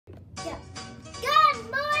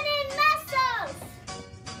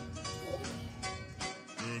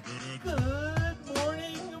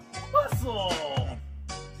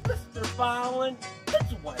Fallon.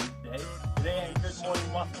 It's Wednesday. Today on Good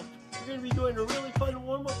Morning Muscles, we're going to be doing a really fun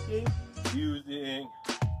warm-up game using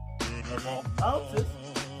our ball bounces.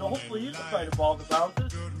 So hopefully you can find a ball that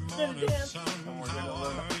bounces, get a dance, and we're going to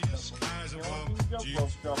learn a jump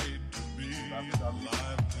rope jump.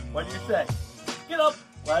 What do you say? Get up,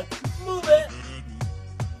 let's move it!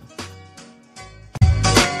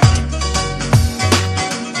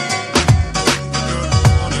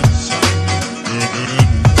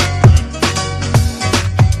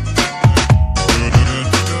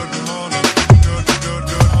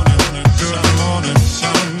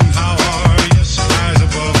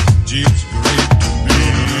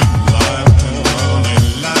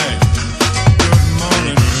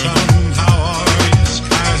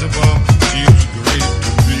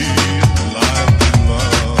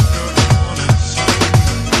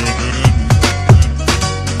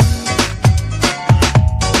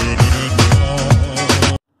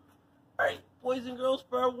 Boys and girls,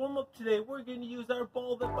 for our warm-up today, we're going to use our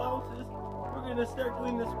ball that bounces. We're going to start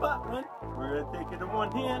doing the spot run. We're going to take it in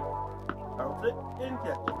one hand, bounce it, and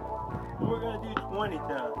catch it. And we're going to do 20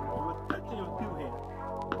 times with catching with two hands.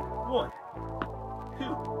 1, 2,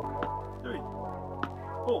 3,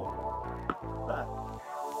 4, 5,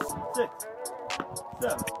 6,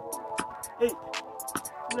 7, 8,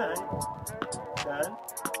 9, 10,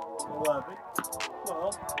 11,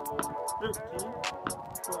 12, 13,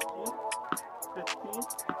 14, 15,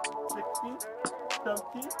 16,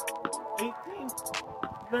 17, 18,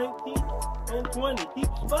 19, and 20.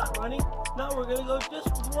 Keep spot running. Now we're going to go just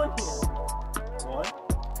with one hand. 1,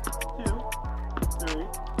 2, 3,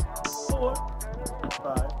 4,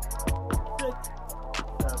 5, 6,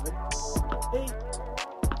 7, 8,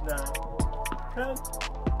 9, 10,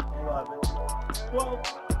 11, 12,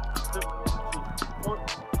 13, 14,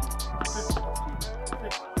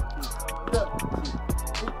 15, 16, 17,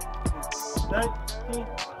 19,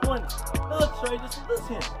 20. Now let's try this with this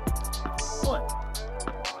hand. 1,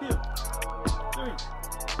 2, 3,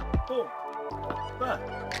 4, 5,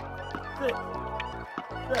 6,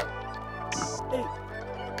 7, 8,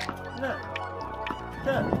 9,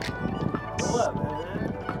 10, 11,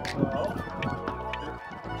 12,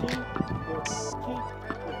 13, 14,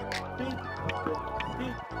 15,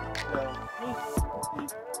 16, 17,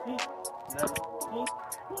 18, 19,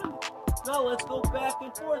 20. Now let's go back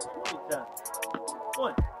and forth 20 times.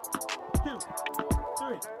 1, 2,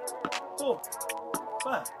 3, 4,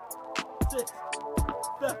 5, 6,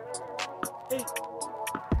 7, 8,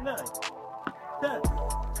 9, 10,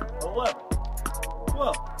 11,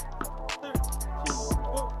 12, 13,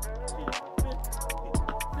 14, 15,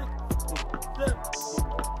 16, 17,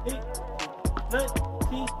 18,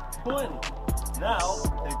 19, 20. Now,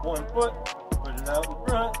 take one foot, put it out in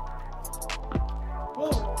front.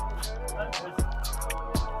 Whoa!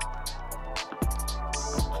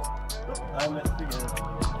 I missed again.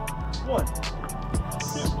 1, 2,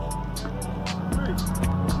 3,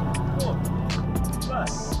 4, 5,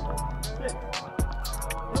 6.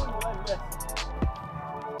 Oh, I missed.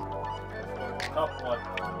 Tough one.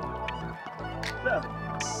 7,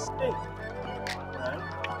 8, 9,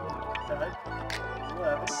 10,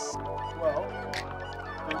 11, 12,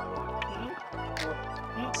 13, 14,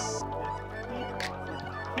 15,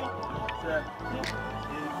 16, 17,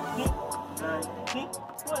 18, 19,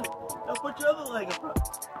 20. Now put your other leg in front.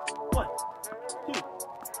 1, 2,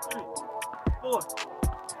 3, 4,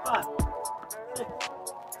 5, 6,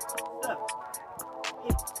 7,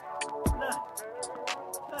 8, 9,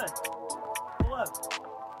 10, 11,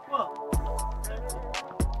 12, 13,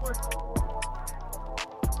 14,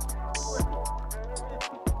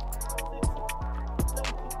 15, 16,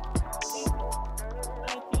 17, 18,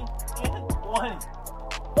 19, and 20.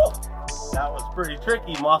 Woo! That was pretty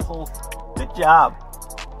tricky, muscles. Good job.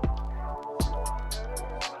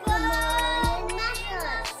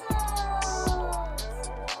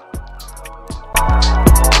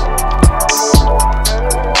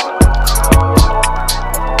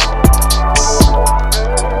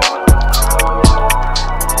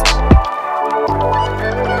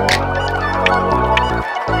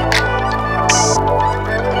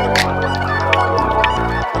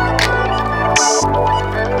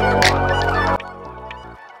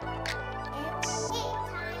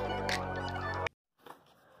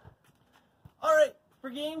 For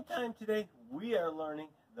game time today, we are learning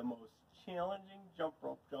the most challenging jump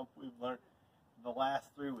rope jump we've learned in the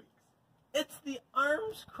last 3 weeks. It's the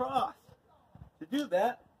arms cross. To do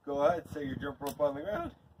that, go ahead, set your jump rope on the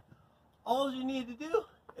ground. All you need to do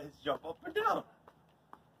is jump up and down.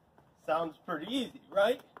 Sounds pretty easy,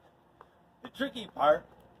 right? The tricky part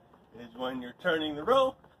is when you're turning the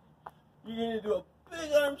rope, you're going to do a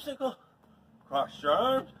big arm circle cross your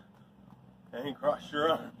arms, and cross your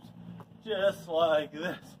arms. Just like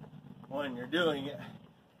this. When you're doing it,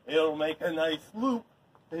 it'll make a nice loop,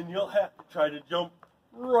 and you'll have to try to jump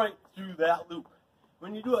right through that loop.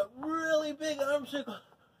 When you do a really big arm circle,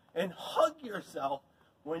 and hug yourself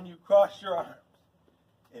when you cross your arms.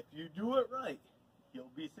 If you do it right,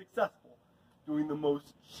 you'll be successful doing the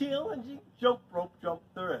most challenging jump rope jump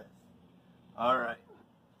there is. Alright,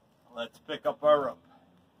 let's pick up our rope.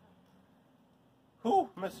 Whew,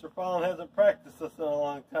 Mr. Fallon hasn't practiced this in a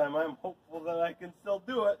long time. I'm hopeful that I can still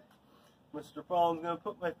do it. Mr. Fallon's going to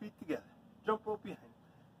put my feet together. Jump rope behind.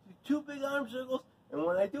 Do 2 big arm circles, and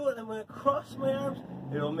when I do it, I'm going to cross my arms.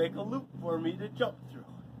 It'll make a loop for me to jump through.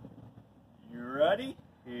 You ready?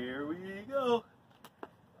 Here we go.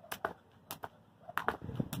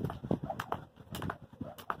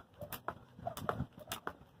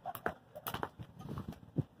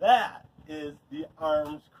 That is the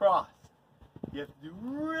arms cross. You have to do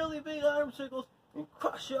really big arm circles and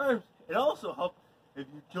cross your arms. It also helps if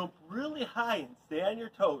you jump really high and stay on your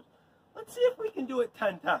toes. Let's see if we can do it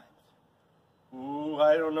 10 times. Ooh,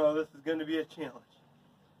 I don't know. This is going to be a challenge.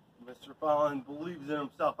 Mr. Fallon believes in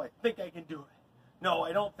himself. I think I can do it. No,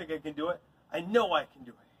 I don't think I can do it. I know I can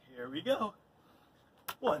do it. Here we go.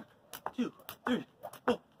 1, 2, 3,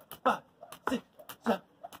 4, 5, 6, 7,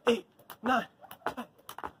 8, 9, 10.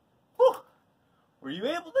 Whew. Were you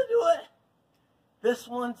able to do it? This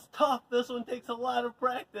one's tough. This one takes a lot of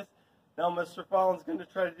practice. Now Mr. Fallon's going to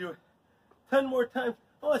try to do it 10 more times.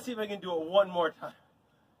 Let's see if I can do it 1 more time.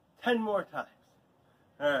 10 more times.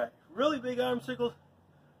 Alright, really big arm circles.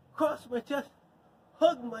 Cross my chest.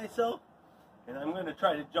 Hug myself. And I'm going to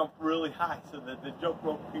try to jump really high so that the jump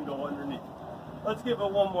rope can go underneath. Let's give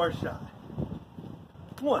it 1 more shot.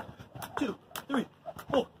 1, 2, 3,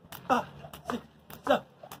 4, 5, 6, 7,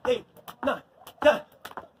 8, 9, 10.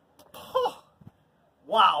 Oh.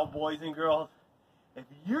 Wow, boys and girls. If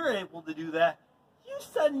you're able to do that, you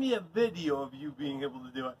send me a video of you being able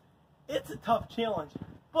to do it. It's a tough challenge,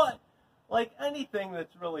 but like anything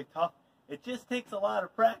that's really tough, it just takes a lot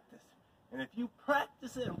of practice. And if you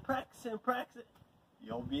practice it and practice it and practice it,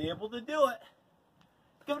 you'll be able to do it.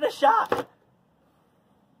 Give it a shot.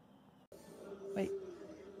 Wait.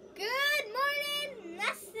 Good morning,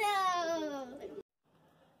 Muscle!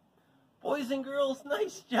 Boys and girls,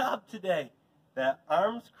 nice job today. That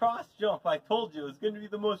arms cross jump I told you is going to be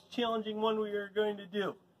the most challenging one we are going to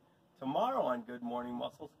do. Tomorrow on Good Morning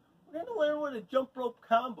Muscles, we're going to learn what a jump rope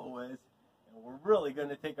combo is, and we're really going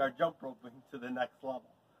to take our jump roping to the next level.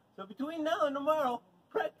 So between now and tomorrow,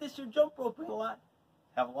 practice your jump roping a lot,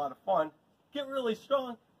 have a lot of fun, get really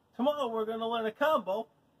strong. Tomorrow we're going to learn a combo,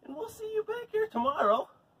 and we'll see you back here tomorrow.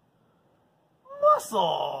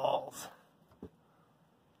 Muscles!